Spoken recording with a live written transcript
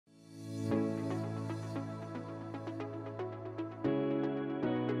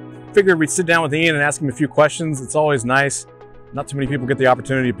figured we'd sit down with Ian and ask him a few questions. It's always nice. Not too many people get the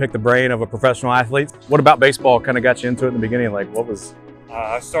opportunity to pick the brain of a professional athlete. What about baseball kind of got you into it in the beginning? Like, what was...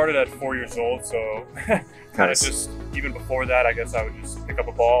 I started at 4 years old, so kind of just, even before that, I guess I would just pick up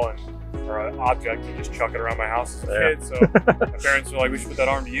a ball or an object and just chuck it around my house as a kid. So my parents were like, we should put that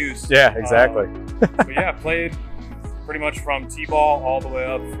arm to use. Yeah, exactly. But yeah, played pretty much from T-ball all the way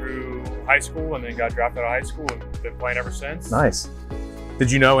up through high school, and then got drafted out of high school and been playing ever since. Nice. Did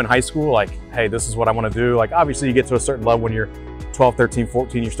you know in high school, like, hey, this is what I want to do? Like, obviously you get to a certain level when you're 12, 13,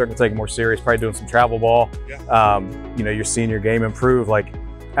 14, you're starting to take it more serious, probably doing some travel ball. Yeah. You know, you're seeing your game improve. Like,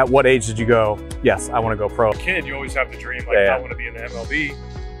 at what age did you go, yes, I want to go pro? Kid, you always have the dream, like, I want to be in the MLB.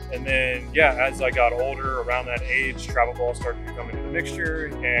 And then, yeah, as I got older, around that age, travel ball started to come into the mixture.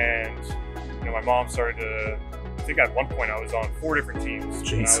 And, you know, my mom started to, I think at one point I was on 4 different teams.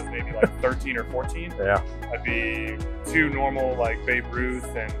 Jeez. When I was maybe like 13 or 14. Yeah. I'd be 2 normal, like Babe Ruth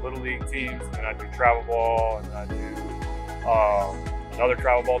and Little League teams, and then I'd do travel ball, and then I'd do another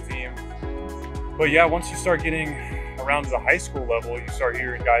travel ball team. But yeah, once you start getting around to the high school level, you start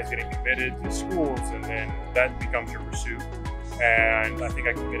hearing guys getting committed to schools, and then that becomes your pursuit. And I think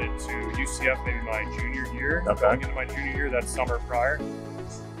I committed to UCF maybe my junior year. Okay. Going into my junior year, that summer prior.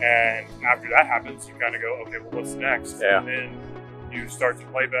 And after that happens, you kind of go, okay, well, what's next? Yeah. And then you start to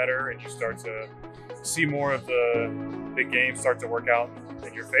play better, and you start to see more of the big games start to work out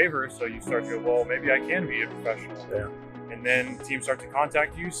in your favor. So you start to go, well, maybe I can be a professional. Yeah. And then teams start to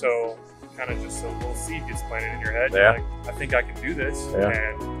contact you. So kind of just a little seed gets planted in your head. Yeah. You're like, I think I can do this. Yeah.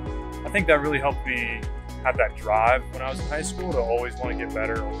 And I think that really helped me have that drive when I was in high school to always want to get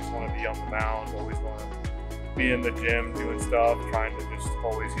better, always want to be on the mound, always want to be in the gym doing stuff, trying to just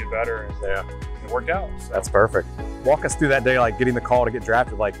always get better. And yeah, it worked out. So. That's perfect. Walk us through that day, like getting the call to get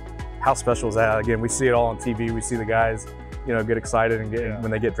drafted. Like, how special is that? Again, we see it all on TV. We see the guys, you know, get excited and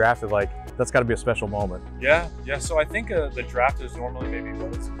when they get drafted. Like, that's got to be a special moment. Yeah. So I think the draft is normally maybe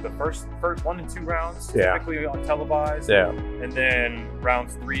the first 1 and 2 rounds, typically on televised. Yeah. And then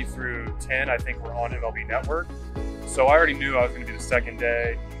rounds 3 through 10, I think we're on MLB Network. So I already knew I was going to be the second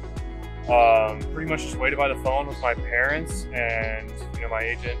day. Pretty much just waited by the phone with my parents, and you know, my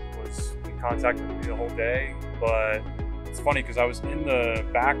agent was in contact with me the whole day. But it's funny because I was in the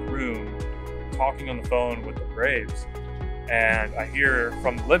back room talking on the phone with the Braves, and I hear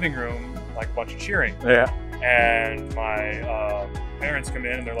from the living room like a bunch of cheering. Yeah. And my parents come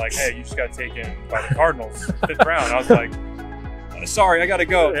in and they're like, "Hey, you just got taken by the Cardinals, 5th round." I was like, "Sorry, I gotta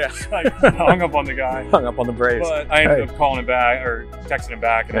go." Yeah. I hung up on the guy. Hung up on the Braves. But I ended up calling him back or texting him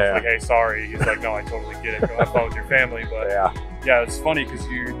back, and I was like, "Hey, sorry." He's like, "No, I totally get it. Go have fun with your family." But yeah, it's funny because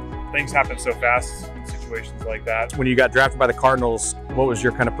things happen so fast in situations like that. When you got drafted by the Cardinals, what was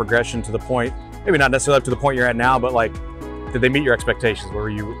your kind of progression to the point? Maybe not necessarily up to the point you're at now, but like, did they meet your expectations? Were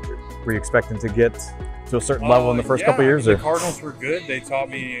you expecting to get to a certain level in the first couple of years? The Cardinals were good. They taught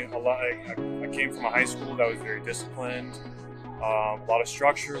me a lot. I came from a high school that was very disciplined. A lot of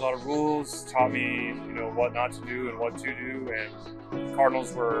structure, a lot of rules, taught me, you know, what not to do and what to do. And the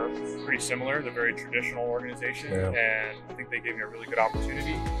Cardinals were pretty similar. They're a very traditional organization, and I think they gave me a really good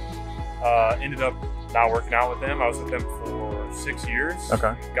opportunity. Ended up not working out with them. I was with them for 6 years.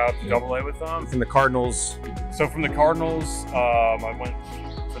 Okay. Got up to AA with them. From the Cardinals? So from the Cardinals, I went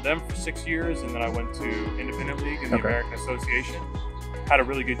for them for 6 years, and then I went to Independent League in the American Association. Had a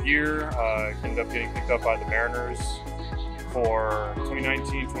really good year. Ended up getting picked up by the Mariners for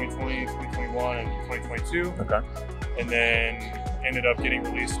 2019, 2020, 2021, and 2022. Okay. And then ended up getting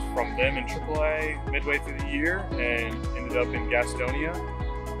released from them in AAA midway through the year, and ended up in Gastonia.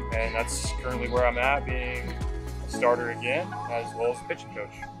 And that's currently where I'm at, being a starter again, as well as a pitching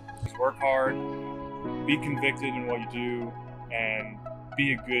coach. Just work hard, be convicted in what you do, and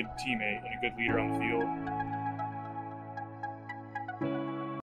be a good teammate and a good leader on the field.